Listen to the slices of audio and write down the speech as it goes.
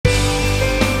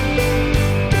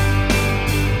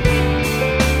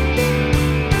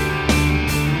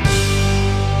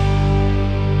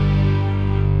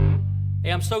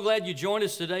I'm so glad you joined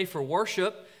us today for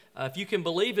worship. If you can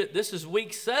believe it, this is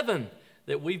week 7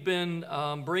 that we've been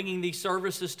bringing these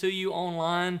services to you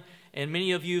online, and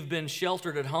many of you have been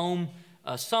sheltered at home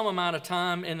some amount of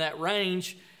time in that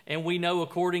range, and we know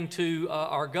according to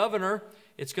our governor,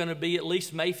 it's going to be at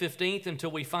least May 15th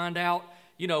until we find out,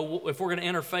 you know, if we're going to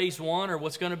enter phase 1 or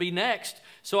what's going to be next.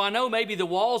 So I know maybe the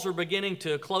walls are beginning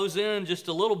to close in just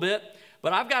a little bit,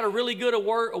 but I've got a really good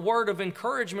word of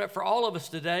encouragement for all of us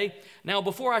today. Now,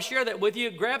 before I share that with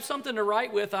you, grab something to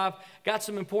write with. I've got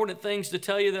some important things to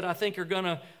tell you that I think are going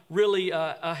to really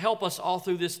help us all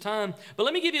through this time. But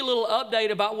let me give you a little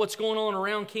update about what's going on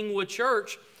around Kingwood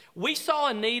Church. We saw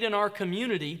a need in our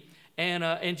community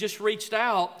and just reached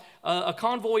out. A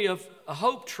convoy of a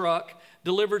Hope truck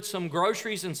delivered some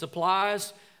groceries and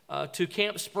supplies to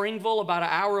Camp Springville, about an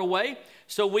hour away.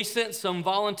 So we sent some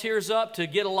volunteers up to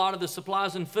get a lot of the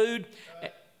supplies and food.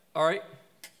 All right.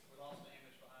 Put also the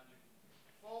image behind you.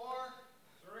 4,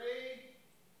 3.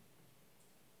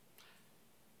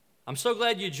 I'm so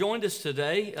glad you joined us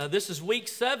today. This is week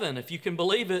 7, if you can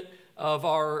believe it, of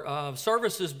our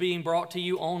services being brought to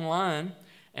you online.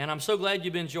 And I'm so glad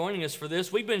you've been joining us for this.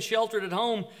 We've been sheltered at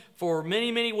home for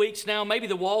many, many weeks now. Maybe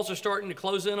the walls are starting to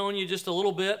close in on you just a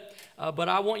little bit. But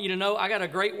I want you to know I got a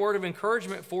great word of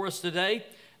encouragement for us today,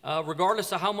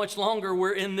 regardless of how much longer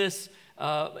we're in this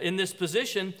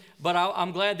position. But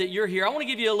I'm glad that you're here. I want to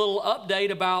give you a little update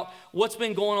about what's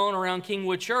been going on around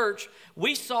Kingwood Church.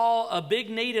 We saw a big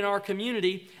need in our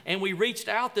community, and we reached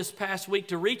out this past week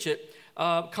to reach it.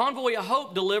 Convoy of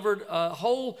Hope delivered a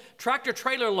whole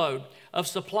tractor-trailer load of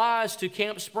supplies to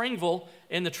Camp Springville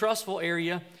in the Trussville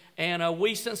area, and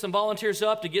we sent some volunteers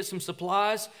up to get some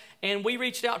supplies, and we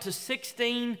reached out to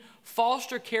 16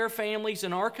 foster care families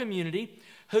in our community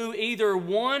who either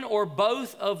one or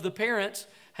both of the parents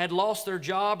had lost their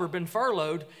job or been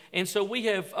furloughed, and so we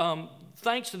have,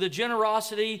 thanks to the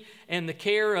generosity and the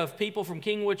care of people from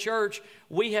Kingwood Church,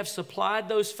 we have supplied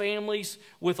those families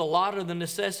with a lot of the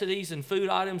necessities and food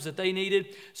items that they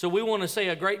needed. So we want to say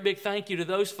a great big thank you to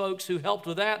those folks who helped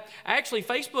with that. Actually,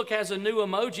 Facebook has a new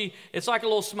emoji. It's like a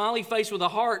little smiley face with a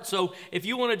heart. So if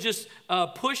you want to just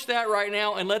push that right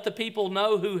now and let the people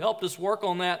know who helped us work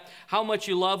on that, how much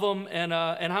you love them and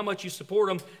how much you support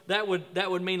them, that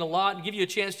would mean a lot, and give you a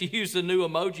chance to use the new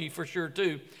emoji for sure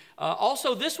too.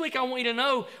 Also, this week I want you to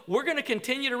know we're going to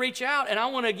continue to reach out, and I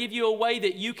want to give you a way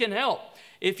that you can help.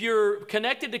 If you're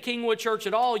connected to Kingwood Church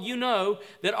at all, you know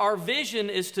that our vision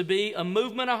is to be a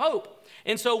movement of hope.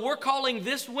 And so we're calling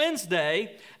this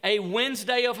Wednesday a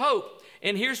Wednesday of Hope.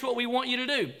 And here's what we want you to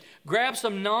do. Grab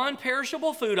some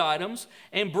non-perishable food items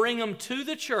and bring them to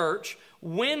the church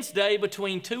Wednesday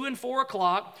between 2 and 4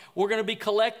 o'clock. We're going to be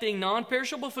collecting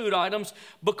non-perishable food items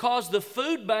because the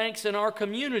food banks in our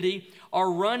community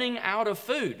are running out of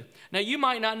food. Now, you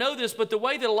might not know this, but the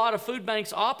way that a lot of food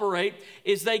banks operate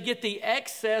is they get the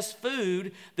excess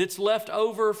food that's left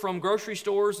over from grocery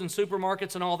stores and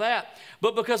supermarkets and all that.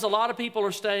 But because a lot of people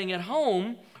are staying at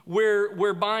home,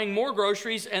 we're buying more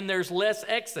groceries and there's less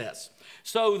excess.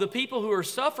 So the people who are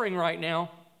suffering right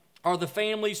now are the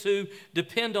families who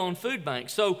depend on food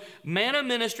banks. So Manna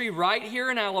Ministry right here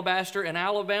in Alabaster and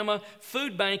Alabama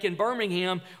Food Bank in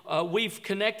Birmingham, we've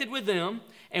connected with them,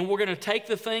 and we're going to take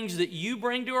the things that you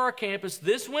bring to our campus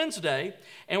this Wednesday,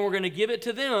 and we're going to give it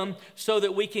to them so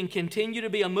that we can continue to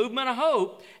be a movement of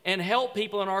hope and help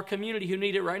people in our community who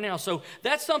need it right now. So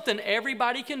that's something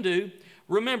everybody can do.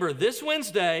 Remember, this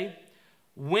Wednesday,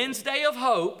 Wednesday of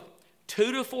Hope,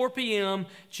 2 to 4 p.m.,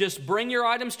 just bring your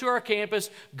items to our campus,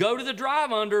 go to the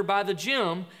drive-under by the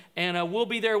gym, and we'll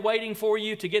be there waiting for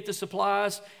you to get the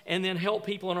supplies and then help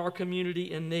people in our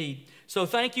community in need. So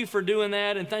thank you for doing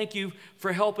that, and thank you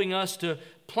for helping us to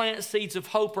plant seeds of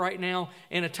hope right now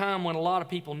in a time when a lot of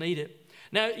people need it.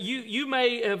 Now, you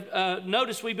may have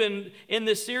noticed we've been in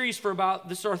this series for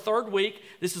this is our 3rd week.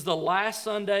 This is the last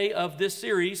Sunday of this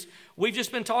series. We've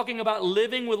just been talking about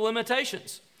living with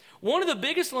limitations. One of the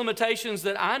biggest limitations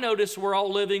that I notice we're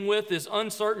all living with is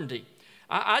uncertainty.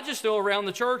 I just know around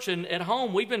the church and at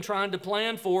home, we've been trying to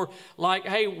plan for, like,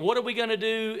 hey, what are we going to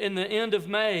do in the end of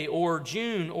May or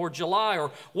June or July,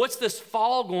 or what's this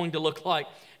fall going to look like?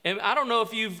 And I don't know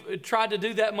if you've tried to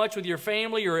do that much with your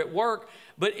family or at work,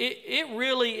 but it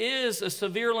really is a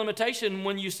severe limitation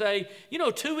when you say,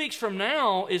 2 weeks from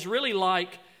now is really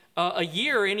like a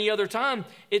year any other time.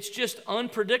 It's just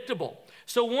unpredictable.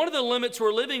 So one of the limits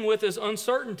we're living with is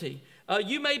uncertainty.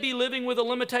 You may be living with a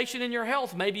limitation in your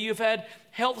health. Maybe you've had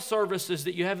health services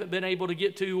that you haven't been able to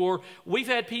get to, or we've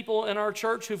had people in our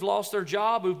church who've lost their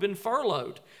job, who've been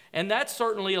furloughed. And that's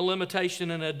certainly a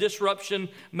limitation and a disruption,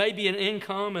 maybe in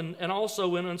income and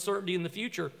also in uncertainty in the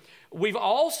future. We've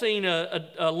all seen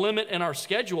a limit in our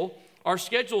schedule. Our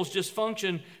schedules just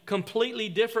function completely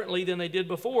differently than they did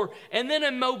before. And then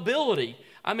in mobility,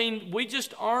 I mean, we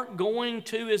just aren't going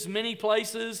to as many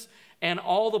places and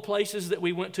all the places that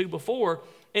we went to before.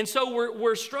 And so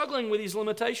we're struggling with these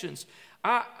limitations.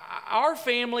 Our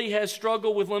family has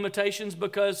struggled with limitations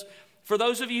because, for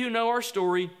those of you who know our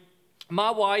story,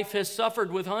 my wife has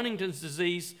suffered with Huntington's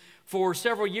disease for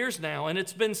several years now, and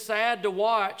it's been sad to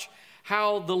watch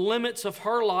how the limits of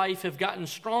her life have gotten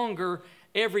stronger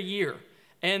every year,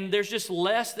 and there's just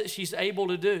less that she's able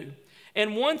to do.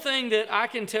 And one thing that I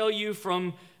can tell you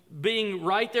from being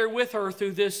right there with her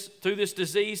through this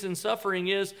disease and suffering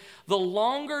is, the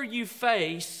longer you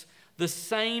face the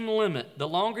same limit, the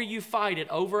longer you fight it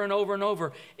over and over and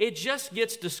over, it just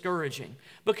gets discouraging,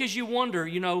 because you wonder,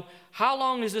 how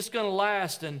long is this going to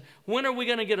last, and when are we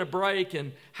going to get a break,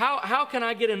 and how can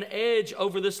I get an edge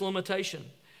over this limitation?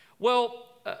 Well,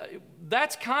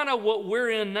 that's kind of what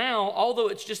we're in now, although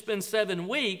it's just been 7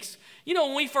 weeks.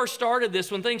 When we first started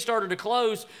this, when things started to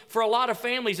close, for a lot of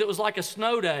families, it was like a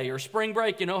snow day or spring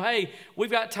break. Hey, we've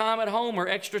got time at home or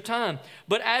extra time.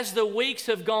 But as the weeks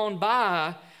have gone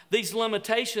by, these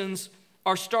limitations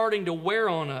are starting to wear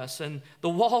on us, and the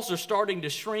walls are starting to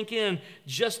shrink in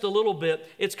just a little bit.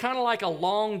 It's kind of like a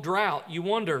long drought. You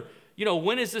wonder,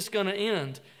 when is this going to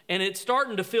end? And it's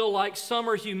starting to feel like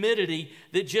summer humidity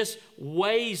that just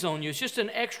weighs on you. It's just an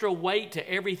extra weight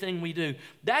to everything we do.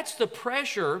 That's the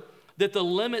pressure that the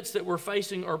limits that we're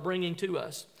facing are bringing to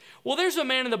us. Well, there's a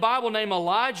man in the Bible named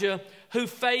Elijah who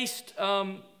faced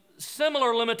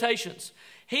similar limitations.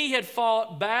 He had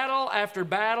fought battle after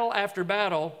battle after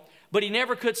battle, but he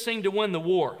never could seem to win the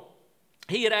war.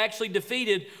 He had actually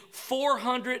defeated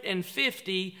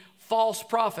 450 false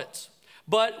prophets.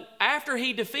 But after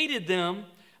he defeated them,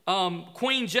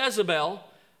 Queen Jezebel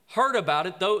heard about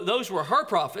it. Those were her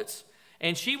prophets,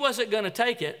 and she wasn't going to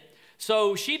take it.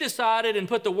 So she decided and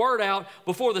put the word out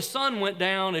before the sun went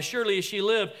down, as surely as she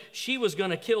lived, she was going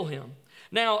to kill him.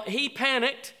 Now, he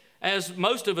panicked, as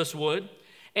most of us would,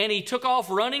 and he took off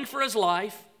running for his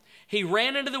life. He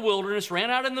ran into the wilderness, ran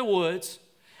out in the woods,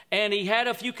 and he had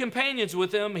a few companions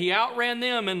with him. He outran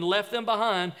them and left them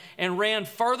behind and ran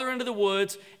further into the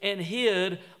woods and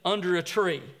hid under a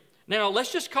tree. Now,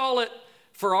 let's just call it,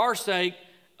 for our sake,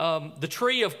 the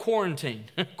tree of quarantine.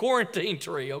 Quarantine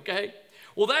tree, okay?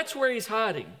 Well, that's where he's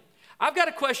hiding. I've got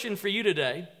a question for you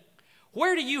today.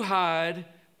 Where do you hide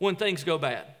when things go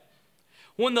bad?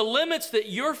 When the limits that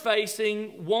you're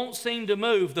facing won't seem to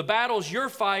move, the battles you're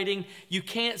fighting you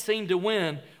can't seem to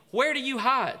win, where do you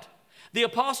hide? The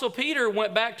Apostle Peter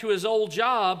went back to his old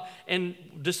job and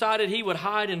decided he would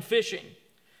hide in fishing.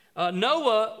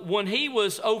 Noah, when he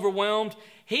was overwhelmed,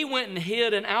 he went and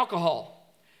hid in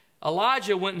alcohol.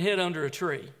 Elijah went and hid under a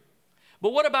tree.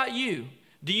 But what about you?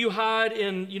 Do you hide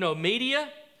in, media?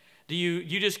 Do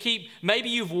you just keep, maybe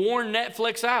you've worn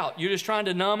Netflix out. You're just trying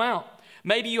to numb out.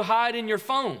 Maybe you hide in your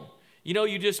phone.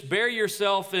 You just bury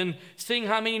yourself in seeing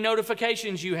how many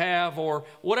notifications you have or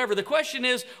whatever. The question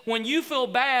is, when you feel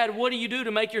bad, what do you do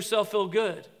to make yourself feel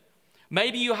good?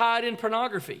 Maybe you hide in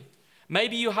pornography.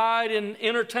 Maybe you hide in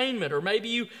entertainment, or maybe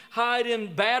you hide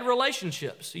in bad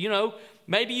relationships.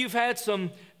 Maybe you've had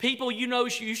some people you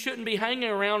shouldn't be hanging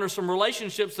around, or some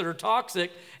relationships that are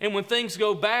toxic, and when things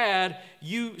go bad,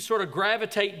 you sort of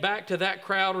gravitate back to that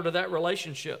crowd or to that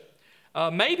relationship.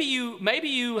 Maybe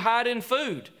you hide in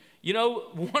food.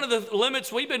 One of the limits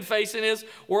we've been facing is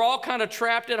we're all kind of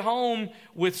trapped at home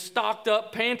with stocked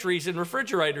up pantries and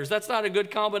refrigerators. That's not a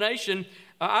good combination.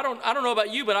 I don't know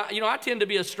about you, but I tend to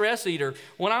be a stress eater.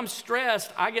 When I'm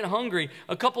stressed, I get hungry.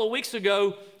 A couple of weeks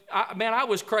ago, I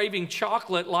was craving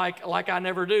chocolate like I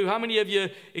never do. How many of you,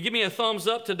 give me a thumbs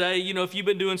up today, if you've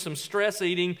been doing some stress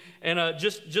eating, and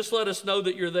just let us know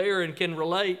that you're there and can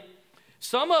relate.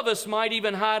 Some of us might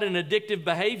even hide an addictive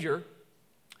behavior.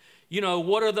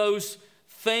 What are those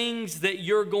things that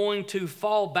you're going to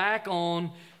fall back on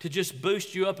to just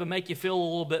boost you up and make you feel a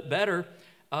little bit better?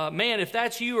 Man, if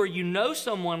that's you or you know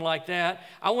someone like that,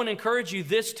 I want to encourage you,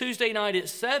 this Tuesday night at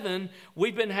 7,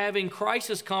 we've been having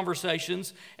crisis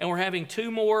conversations, and we're having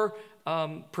 2 more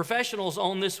professionals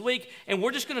on this week, and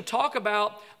we're just going to talk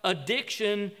about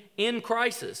addiction in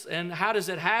crisis, and how does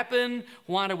it happen,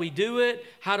 why do we do it,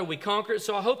 how do we conquer it.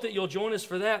 So I hope that you'll join us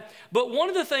for that. But one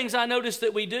of the things I notice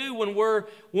that we do when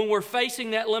we're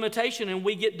facing that limitation and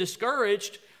we get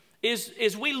discouraged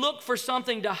is we look for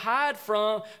something to hide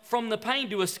from the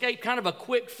pain, to escape kind of a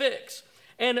quick fix.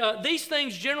 And these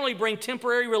things generally bring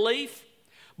temporary relief,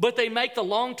 but they make the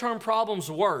long-term problems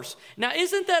worse. Now,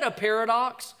 isn't that a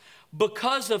paradox?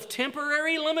 Because of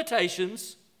temporary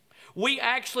limitations, We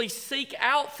actually seek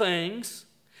out things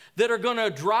that are going to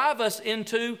drive us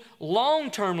into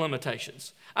long-term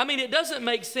limitations. I mean, it doesn't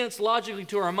make sense logically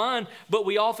to our mind, but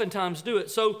we oftentimes do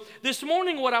it. So this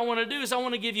morning what I want to do is I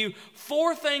want to give you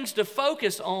 4 things to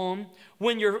focus on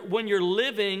when you're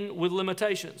living with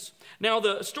limitations. Now,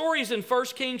 the story is in 1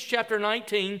 Kings chapter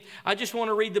 19. I just want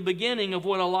to read the beginning of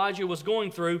what Elijah was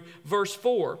going through, verse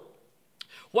 4.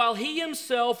 While he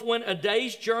himself went a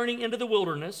day's journey into the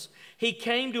wilderness, he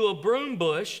came to a broom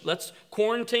bush, that's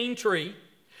quarantine tree,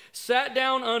 sat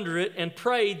down under it and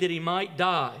prayed that he might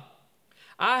die.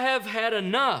 I have had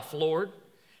enough, Lord.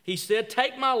 He said,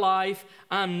 take my life.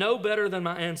 I'm no better than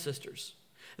my ancestors.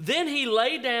 Then he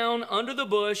lay down under the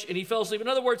bush and he fell asleep. In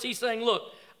other words, he's saying, look,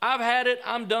 I've had it.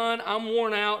 I'm done. I'm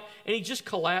worn out. And he just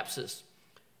collapses.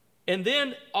 And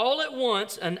then all at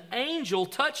once, an angel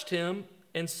touched him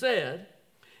and said,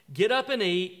 get up and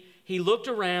eat. He looked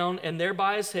around, and there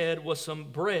by his head was some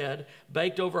bread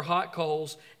baked over hot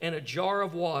coals and a jar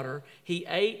of water. He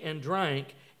ate and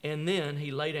drank, and then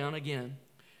he lay down again.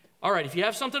 All right, if you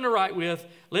have something to write with,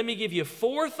 let me give you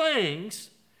 4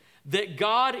 things that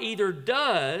God either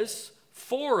does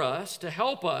for us to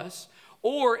help us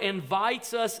or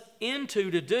invites us into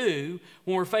to do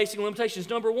when we're facing limitations.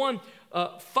 Number 1,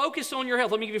 focus on your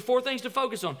health. Let me give you 4 things to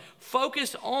focus on.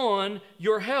 Focus on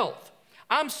your health.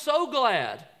 I'm so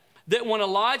glad that when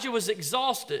Elijah was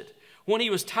exhausted, when he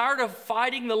was tired of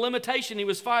fighting the limitation he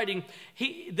was fighting,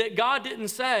 that God didn't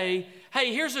say,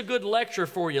 hey, here's a good lecture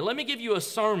for you. Let me give you a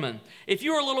sermon. If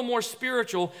you were a little more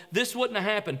spiritual, this wouldn't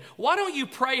have happened. Why don't you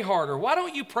pray harder? Why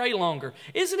don't you pray longer?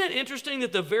 Isn't it interesting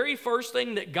that the very first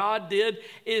thing that God did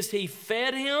is he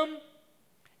fed him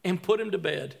and put him to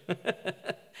bed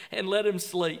and let him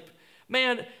sleep?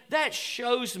 Man, that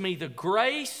shows me the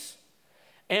grace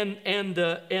and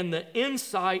the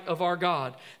insight of our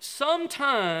God.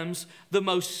 Sometimes the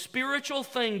most spiritual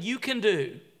thing you can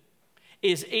do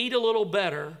is eat a little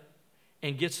better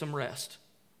and get some rest.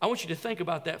 I want you to think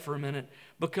about that for a minute,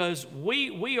 because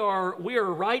we are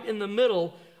right in the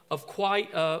middle of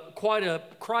quite a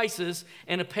crisis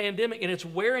and a pandemic, and it's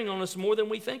wearing on us more than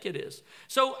we think it is.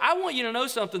 So I want you to know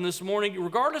something this morning.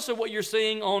 Regardless of what you're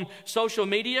seeing on social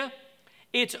media,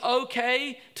 it's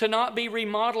okay to not be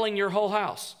remodeling your whole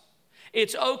house.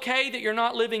 It's okay that you're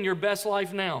not living your best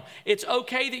life now. It's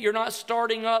okay that you're not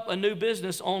starting up a new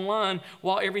business online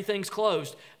while everything's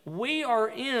closed. We are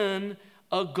in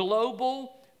a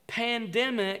global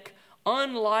pandemic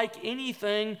unlike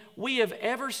anything we have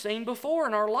ever seen before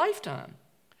in our lifetime.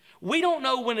 We don't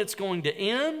know when it's going to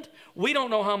end. We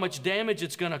don't know how much damage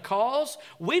it's going to cause.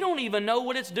 We don't even know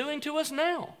what it's doing to us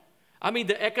now. I mean,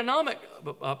 the economic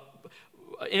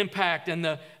impact and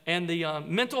the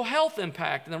mental health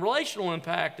impact and the relational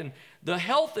impact and the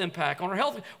health impact on our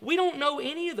health. We don't know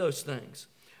any of those things.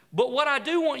 But what I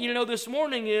do want you to know this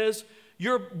morning is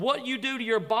what you do to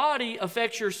your body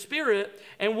affects your spirit,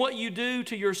 and what you do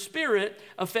to your spirit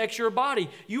affects your body.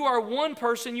 You are one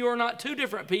person. You are not 2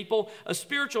 different people, a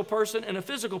spiritual person and a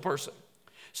physical person.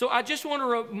 So I just want to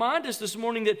remind us this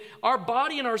morning that our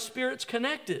body and our spirit's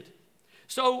connected.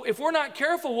 So if we're not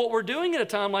careful, what we're doing at a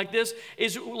time like this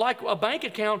is like a bank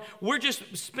account. We're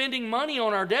just spending money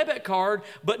on our debit card,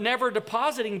 but never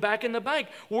depositing back in the bank.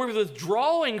 We're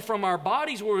withdrawing from our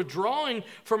bodies. We're withdrawing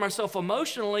from ourselves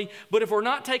emotionally. But if we're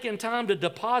not taking time to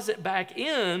deposit back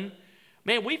in,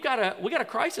 man, we got a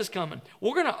crisis coming.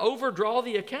 We're going to overdraw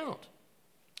the account.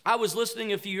 I was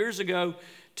listening a few years ago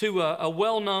to a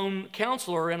well-known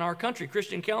counselor in our country,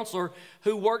 Christian counselor,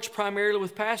 who works primarily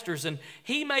with pastors. And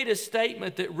he made a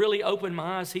statement that really opened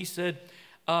my eyes. He said,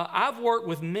 I've worked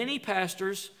with many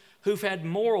pastors who've had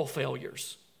moral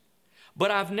failures, but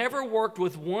I've never worked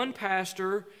with one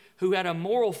pastor who had a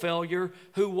moral failure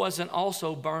who wasn't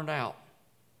also burned out.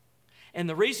 And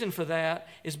the reason for that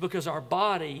is because our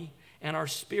body and our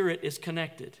spirit is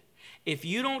connected. If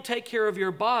you don't take care of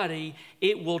your body,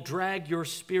 it will drag your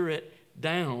spirit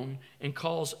down and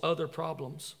cause other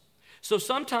problems. So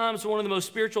sometimes one of the most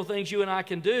spiritual things you and I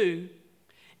can do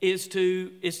is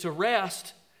to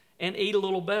rest and eat a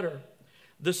little better.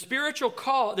 There's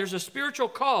a spiritual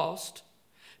cost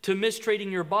to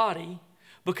mistreating your body,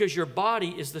 because your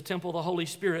body is the temple of the Holy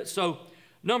Spirit. So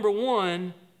number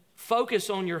 1, focus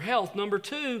on your health. Number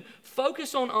 2,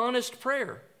 focus on honest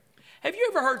prayer. Have you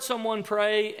ever heard someone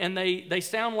pray and they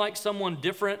sound like someone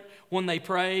different when they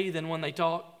pray than when they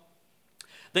talk?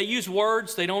 They use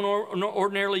words they don't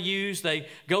ordinarily use. They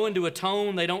go into a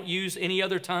tone they don't use any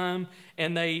other time,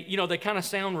 and they kind of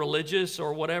sound religious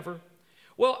or whatever.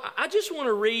 Well, I just want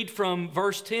to read from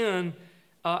verse 10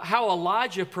 how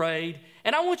Elijah prayed,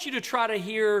 and I want you to try to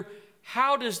hear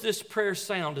how does this prayer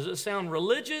sound? Does it sound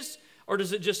religious or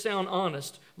does it just sound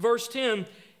honest? Verse 10,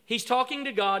 he's talking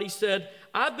to God. He said,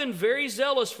 I've been very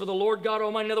zealous for the Lord God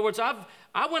Almighty. In other words,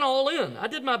 I went all in. I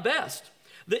did my best.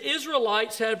 The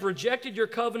Israelites have rejected your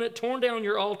covenant, torn down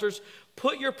your altars,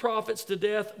 put your prophets to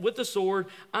death with the sword.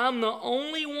 I'm the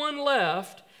only one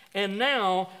left, and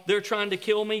now they're trying to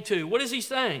kill me too. What is he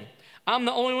saying? I'm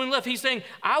the only one left. He's saying,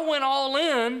 I went all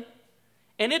in,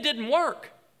 and it didn't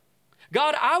work.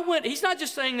 God, he's not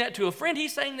just saying that to a friend,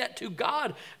 he's saying that to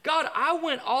God. God, I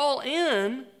went all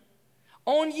in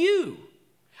on you.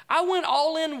 I went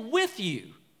all in with you.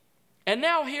 And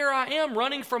now here I am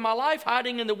running for my life,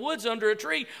 hiding in the woods under a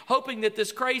tree, hoping that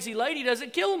this crazy lady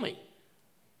doesn't kill me.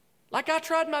 Like I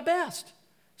tried my best.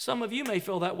 Some of you may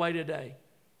feel that way today.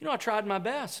 You know, I tried my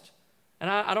best. And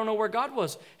I don't know where God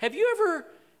was. Have you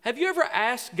ever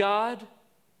asked God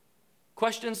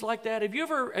questions like that? Have you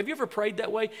ever prayed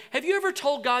that way? Have you ever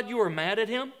told God you were mad at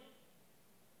him?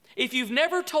 If you've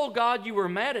never told God you were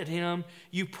mad at him,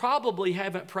 you probably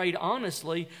haven't prayed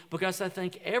honestly, because I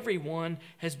think everyone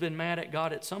has been mad at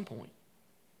God at some point.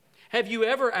 Have you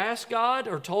ever asked God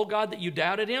or told God that you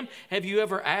doubted him? Have you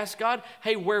ever asked God,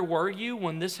 hey, where were you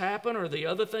when this happened or the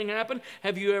other thing happened?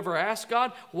 Have you ever asked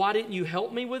God, why didn't you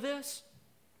help me with this?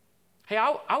 Hey,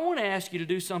 I want to ask you to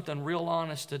do something real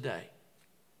honest today.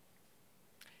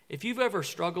 If you've ever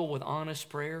struggled with honest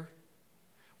prayer,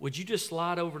 would you just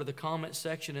slide over to the comment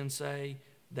section and say,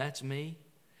 that's me?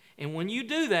 And when you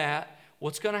do that,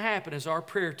 what's going to happen is our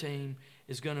prayer team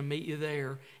is going to meet you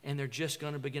there, and they're just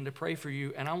going to begin to pray for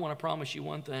you. And I want to promise you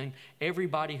one thing.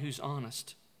 Everybody who's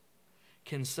honest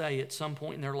can say at some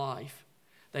point in their life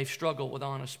they've struggled with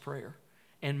honest prayer.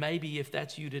 And maybe if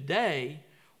that's you today,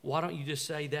 why don't you just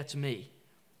say, that's me?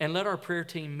 And let our prayer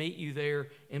team meet you there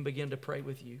and begin to pray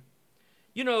with you.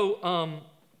 You know,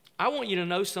 I want you to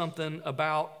know something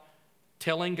about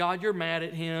telling God you're mad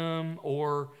at him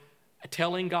or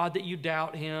telling God that you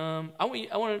doubt him. I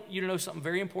want you to know something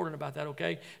very important about that,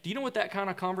 okay? Do you know what that kind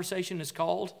of conversation is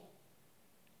called?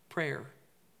 Prayer.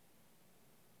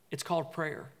 It's called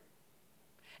prayer.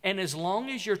 And as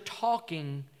long as you're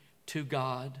talking to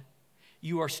God,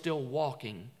 you are still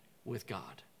walking with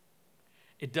God.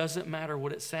 It doesn't matter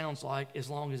what it sounds like as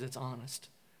long as it's honest.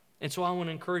 And so I want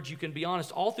to encourage you can be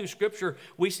honest. All through Scripture,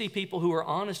 we see people who are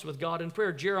honest with God in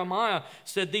prayer. Jeremiah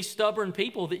said, these stubborn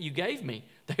people that you gave me,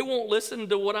 they won't listen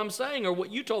to what I'm saying or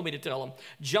what you told me to tell them.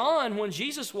 John, when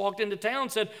Jesus walked into town,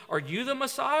 said, are you the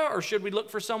Messiah or should we look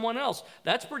for someone else?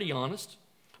 That's pretty honest.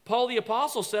 Paul the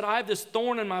Apostle said, I have this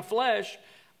thorn in my flesh.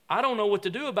 I don't know what to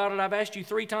do about it. I've asked you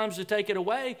 3 times to take it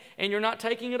away, and you're not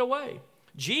taking it away.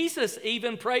 Jesus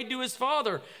even prayed to his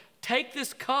Father, take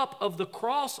this cup of the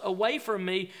cross away from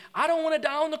me. I don't want to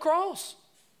die on the cross.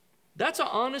 That's an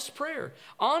honest prayer.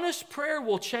 Honest prayer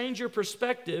will change your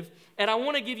perspective. And I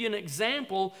want to give you an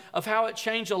example of how it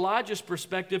changed Elijah's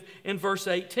perspective in verse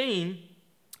 18.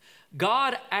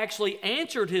 God actually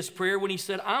answered his prayer when he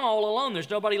said, I'm all alone. There's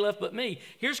nobody left but me.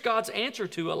 Here's God's answer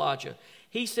to Elijah.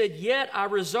 He said, yet I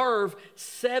reserve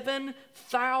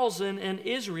 7,000 in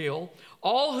Israel,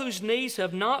 all whose knees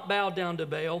have not bowed down to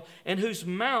Baal and whose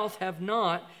mouth have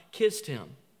not kissed him.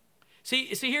 See,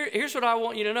 here's what I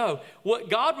want you to know. What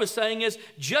God was saying is,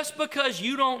 just because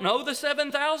you don't know the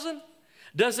 7,000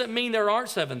 doesn't mean there aren't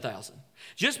 7,000.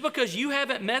 Just because you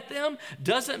haven't met them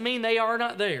doesn't mean they are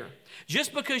not there.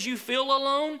 Just because you feel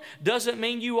alone doesn't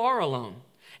mean you are alone.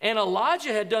 And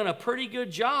Elijah had done a pretty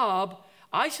good job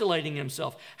isolating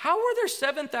himself. How were there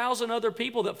 7,000 other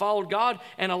people that followed God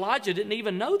and Elijah didn't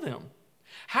even know them?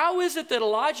 How is it that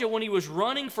Elijah, when he was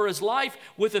running for his life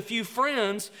with a few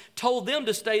friends, told them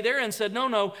to stay there and said,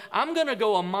 no, I'm going to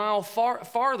go a mile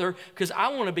farther because I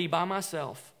want to be by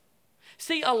myself?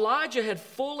 See, Elijah had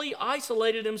fully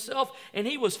isolated himself and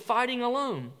he was fighting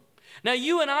alone. Now,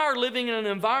 you and I are living in an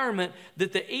environment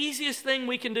that the easiest thing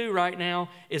we can do right now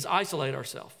is isolate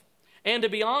ourselves. And to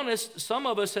be honest, some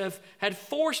of us have had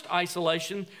forced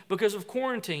isolation because of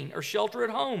quarantine or shelter at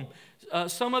home.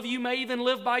 Some of you may even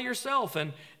live by yourself.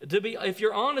 And if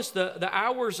you're honest, the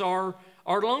hours are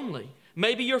lonely.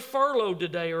 Maybe you're furloughed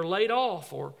today or laid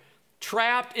off or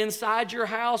trapped inside your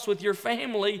house with your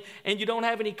family and you don't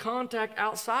have any contact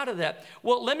outside of that.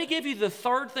 Well, let me give you the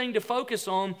third thing to focus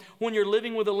on when you're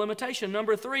living with a limitation.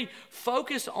 Number 3,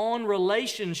 focus on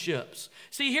relationships.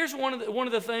 See, here's one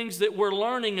of the things that we're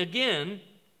learning again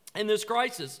in this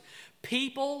crisis.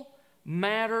 People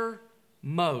matter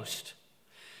most.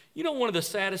 You know, one of the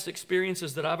saddest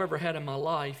experiences that I've ever had in my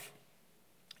life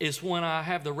is when I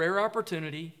have the rare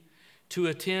opportunity to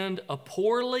attend a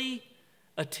poorly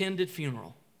attended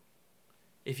funeral.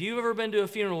 If you've ever been to a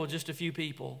funeral with just a few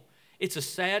people, It's a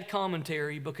sad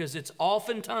commentary because it's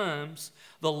oftentimes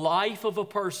the life of a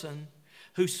person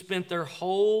who spent their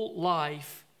whole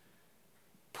life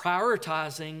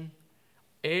prioritizing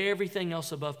everything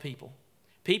else above people.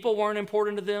 People weren't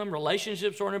important to them,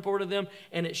 relationships weren't important to them,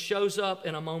 and it shows up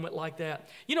in a moment like that.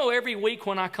 You know, every week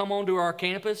when I come onto our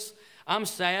campus, I'm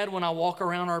sad when I walk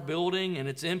around our building and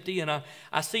it's empty, and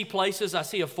I see places. I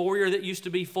see a foyer that used to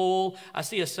be full. I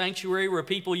see a sanctuary where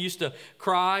people used to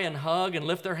cry and hug and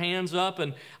lift their hands up,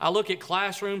 and I look at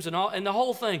classrooms and all, and the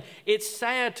whole thing. It's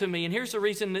sad to me, and here's the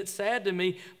reason it's sad to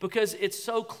me, because it's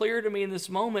so clear to me in this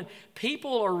moment,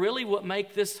 people are really what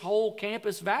make this whole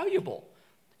campus valuable.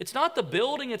 It's not the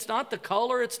building, it's not the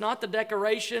color, it's not the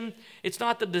decoration, it's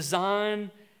not the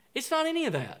design, it's not any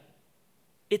of that.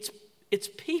 It's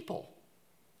people.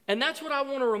 And that's what I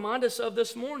want to remind us of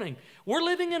this morning. We're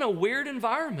living in a weird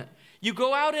environment. You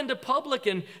go out into public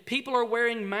and people are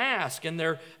wearing masks and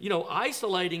they're,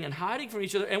 isolating and hiding from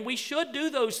each other. And we should do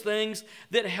those things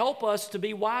that help us to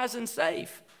be wise and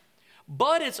safe.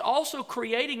 But it's also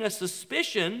creating a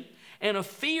suspicion and a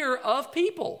fear of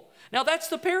people. Now, that's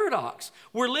the paradox.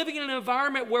 We're living in an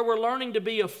environment where we're learning to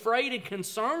be afraid and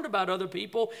concerned about other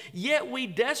people, yet we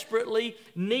desperately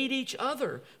need each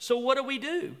other. So what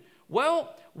do?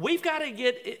 Well, we've got to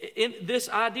get in this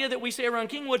idea that we say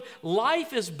around Kingwood,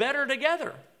 life is better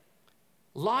together.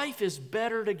 Life is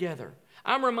better together.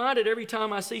 I'm reminded every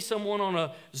time I see someone on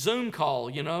a Zoom call,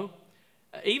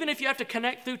 even if you have to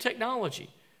connect through technology,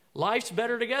 life's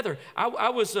better together. I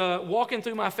was walking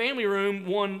through my family room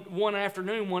one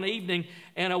afternoon, one evening,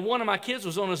 and one of my kids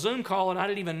was on a Zoom call, and I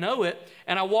didn't even know it.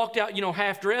 And I walked out,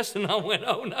 half dressed, and I went,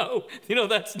 oh, no.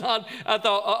 That's not, I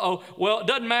thought, uh-oh. Well, it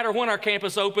doesn't matter when our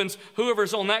campus opens.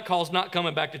 Whoever's on that call is not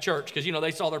coming back to church because,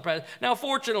 they saw their past. Now,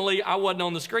 fortunately, I wasn't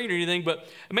on the screen or anything, but,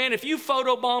 man, if you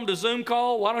photobombed a Zoom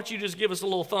call, why don't you just give us a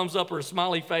little thumbs up or a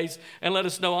smiley face and let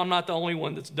us know I'm not the only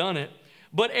one that's done it.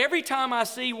 But every time I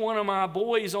see one of my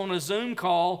boys on a Zoom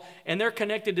call and they're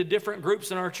connected to different groups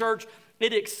in our church,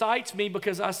 it excites me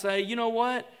because I say, you know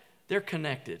what? They're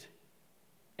connected.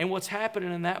 And what's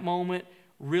happening in that moment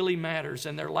really matters.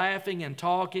 And they're laughing and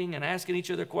talking and asking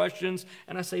each other questions.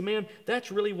 And I say, man, that's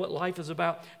really what life is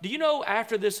about. Do you know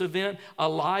after this event,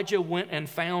 Elijah went and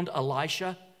found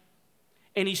Elisha?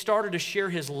 And he started to share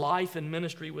his life and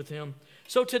ministry with him.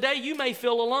 So today you may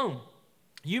feel alone.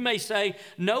 You may say,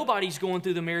 nobody's going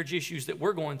through the marriage issues that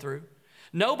we're going through.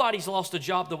 Nobody's lost a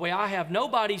job the way I have.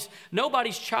 Nobody's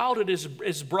childhood is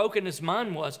as broken as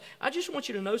mine was. I just want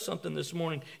you to know something this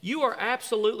morning. You are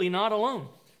absolutely not alone.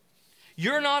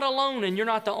 You're not alone, and you're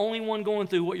not the only one going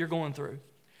through what you're going through.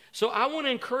 So I want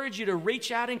to encourage you to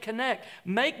reach out and connect.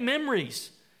 Make memories.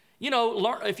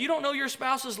 If you don't know your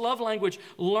spouse's love language,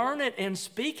 learn it and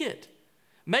speak it.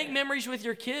 Make memories with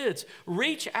your kids.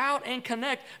 Reach out and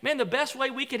connect. Man, the best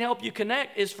way we can help you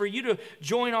connect is for you to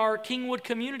join our Kingwood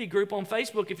community group on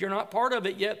Facebook if you're not part of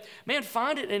it yet. Man,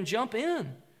 find it and jump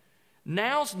in.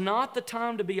 Now's not the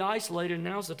time to be isolated.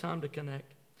 Now's the time to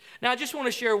connect. Now, I just want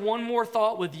to share one more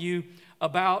thought with you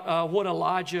about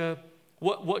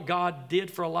what God did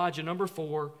for Elijah. Number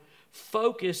 4,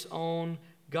 focus on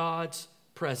God's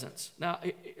presence. Now,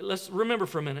 let's remember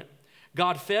for a minute.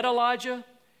 God fed Elijah.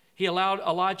 He allowed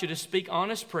Elijah to speak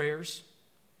honest prayers.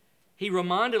 He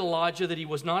reminded Elijah that he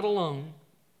was not alone.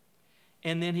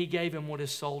 And then he gave him what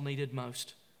his soul needed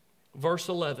most. Verse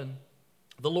 11,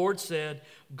 the Lord said,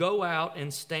 "Go out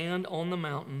and stand on the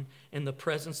mountain in the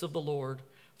presence of the Lord,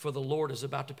 for the Lord is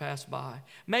about to pass by."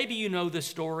 Maybe you know this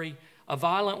story. A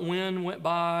violent wind went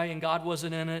by and God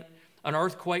wasn't in it. An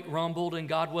earthquake rumbled and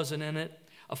God wasn't in it.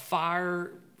 A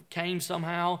fire came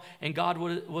somehow and God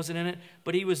wasn't in it,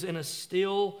 but he was in a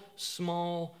still,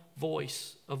 small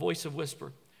voice, a voice of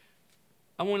whisper.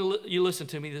 I want you to listen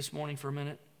to me this morning for a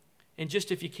minute. And just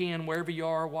if you can, wherever you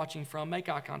are watching from, make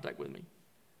eye contact with me.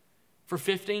 For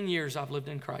 15 years, I've lived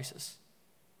in crisis.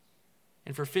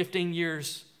 And for 15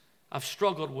 years, I've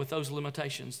struggled with those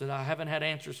limitations that I haven't had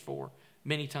answers for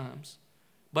many times.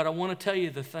 But I want to tell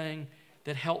you the thing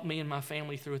that helped me and my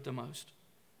family through it the most.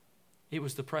 It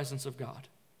was the presence of God.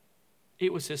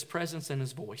 It was his presence and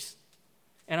his voice.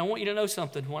 And I want you to know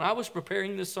something. When I was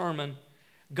preparing this sermon,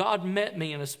 God met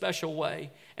me in a special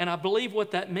way. And I believe what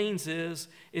that means is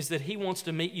that he wants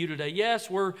to meet you today. Yes,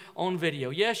 we're on video.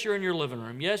 Yes, you're in your living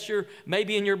room. Yes, you're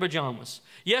maybe in your pajamas.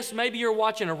 Yes, maybe you're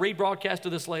watching a rebroadcast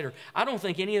of this later. I don't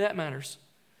think any of that matters.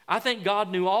 I think God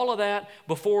knew all of that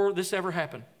before this ever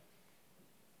happened.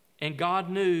 And God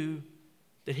knew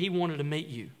that he wanted to meet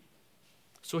you.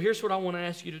 So here's what I want to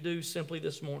ask you to do simply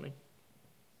this morning.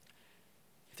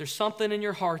 If there's something in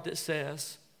your heart that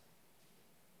says,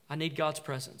 I need God's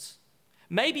presence.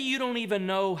 Maybe you don't even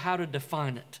know how to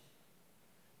define it.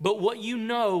 But what you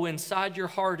know inside your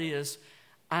heart is,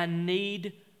 I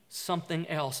need something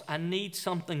else. I need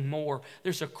something more.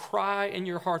 There's a cry in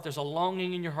your heart. There's a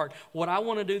longing in your heart. What I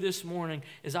want to do this morning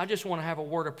is I just want to have a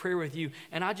word of prayer with you,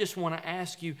 and I just want to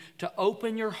ask you to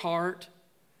open your heart,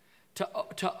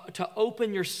 to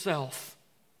open yourself.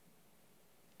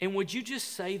 And would you just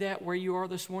say that where you are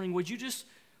this morning? Would you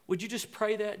just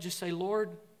pray that? Just say, Lord,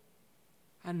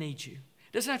 I need you.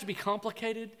 It doesn't have to be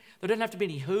complicated. There doesn't have to be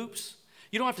any hoops.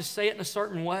 You don't have to say it in a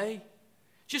certain way.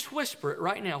 Just whisper it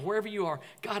right now, wherever you are.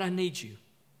 God, I need you.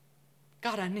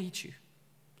 God, I need you.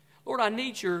 Lord, I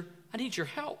need your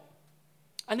help.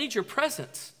 I need your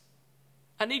presence.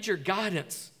 I need your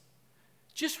guidance.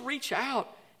 Just reach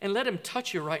out and let him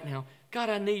touch you right now. God,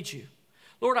 I need you.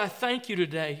 Lord, I thank you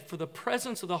today for the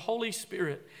presence of the Holy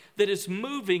Spirit that is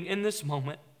moving in this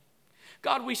moment.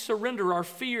 God, we surrender our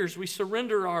fears. We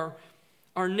surrender our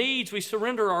needs. We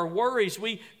surrender our worries.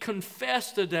 We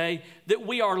confess today that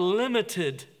we are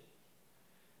limited.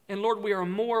 And Lord, we are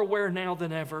more aware now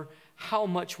than ever how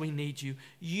much we need you.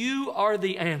 You are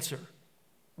the answer.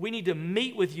 We need to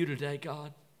meet with you today,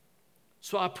 God.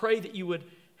 So I pray that you would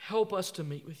help us to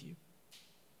meet with you.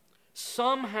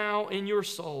 Somehow in your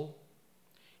soul,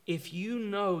 if you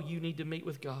know you need to meet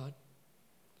with God,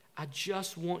 I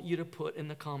just want you to put in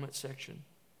the comment section,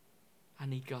 I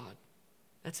need God.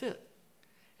 That's it.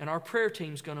 And our prayer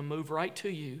team's going to move right to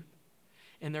you,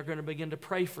 and they're going to begin to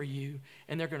pray for you,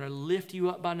 and they're going to lift you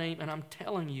up by name. And I'm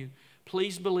telling you,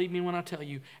 please believe me when I tell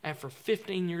you, after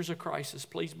 15 years of crisis,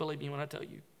 please believe me when I tell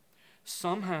you,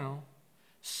 somehow,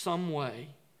 some way,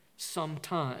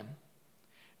 sometime,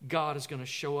 God is going to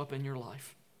show up in your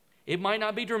life. It might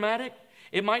not be dramatic.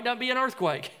 It might not be an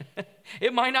earthquake.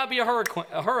 It might not be a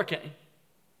hurricane.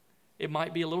 It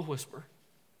might be a little whisper.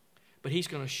 But he's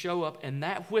going to show up, and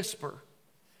that whisper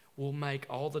will make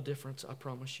all the difference, I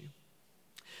promise you.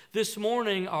 This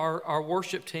morning, our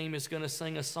worship team is going to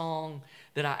sing a song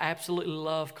that I absolutely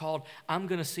love called, I'm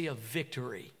Going to See a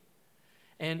Victory.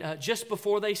 And just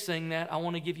before they sing that, I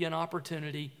want to give you an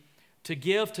opportunity to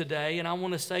give today. And I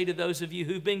want to say to those of you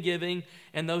who've been giving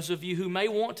and those of you who may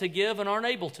want to give and aren't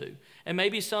able to, and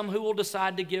maybe some who will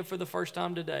decide to give for the first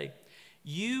time today,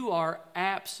 you are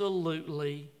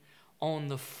absolutely on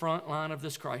the front line of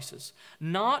this crisis.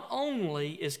 Not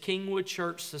only is Kingwood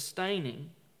Church sustaining,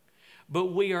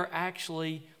 but we are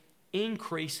actually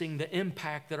increasing the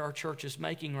impact that our church is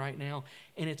making right now,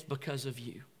 and it's because of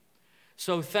you.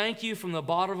 So thank you from the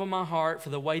bottom of my heart for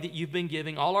the way that you've been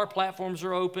giving. All our platforms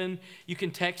are open. You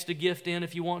can text a gift in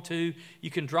if you want to.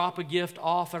 You can drop a gift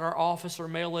off at our office or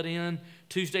mail it in.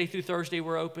 Tuesday through Thursday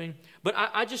we're open. But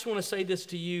I just want to say this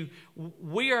to you.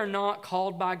 We are not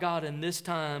called by God in this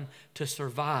time to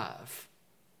survive,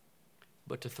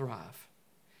 but to thrive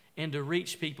and to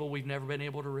reach people we've never been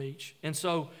able to reach. And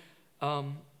so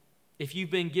if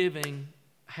you've been giving,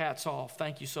 hats off.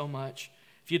 Thank you so much.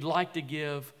 If you'd like to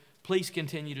give, please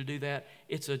continue to do that.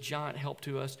 It's a giant help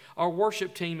to us. Our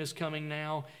worship team is coming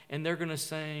now, and they're going to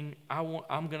sing,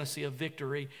 I'm going to see a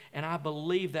victory. And I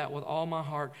believe that with all my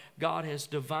heart. God has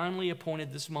divinely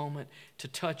appointed this moment to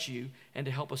touch you and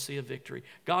to help us see a victory.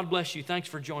 God bless you. Thanks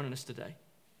for joining us today.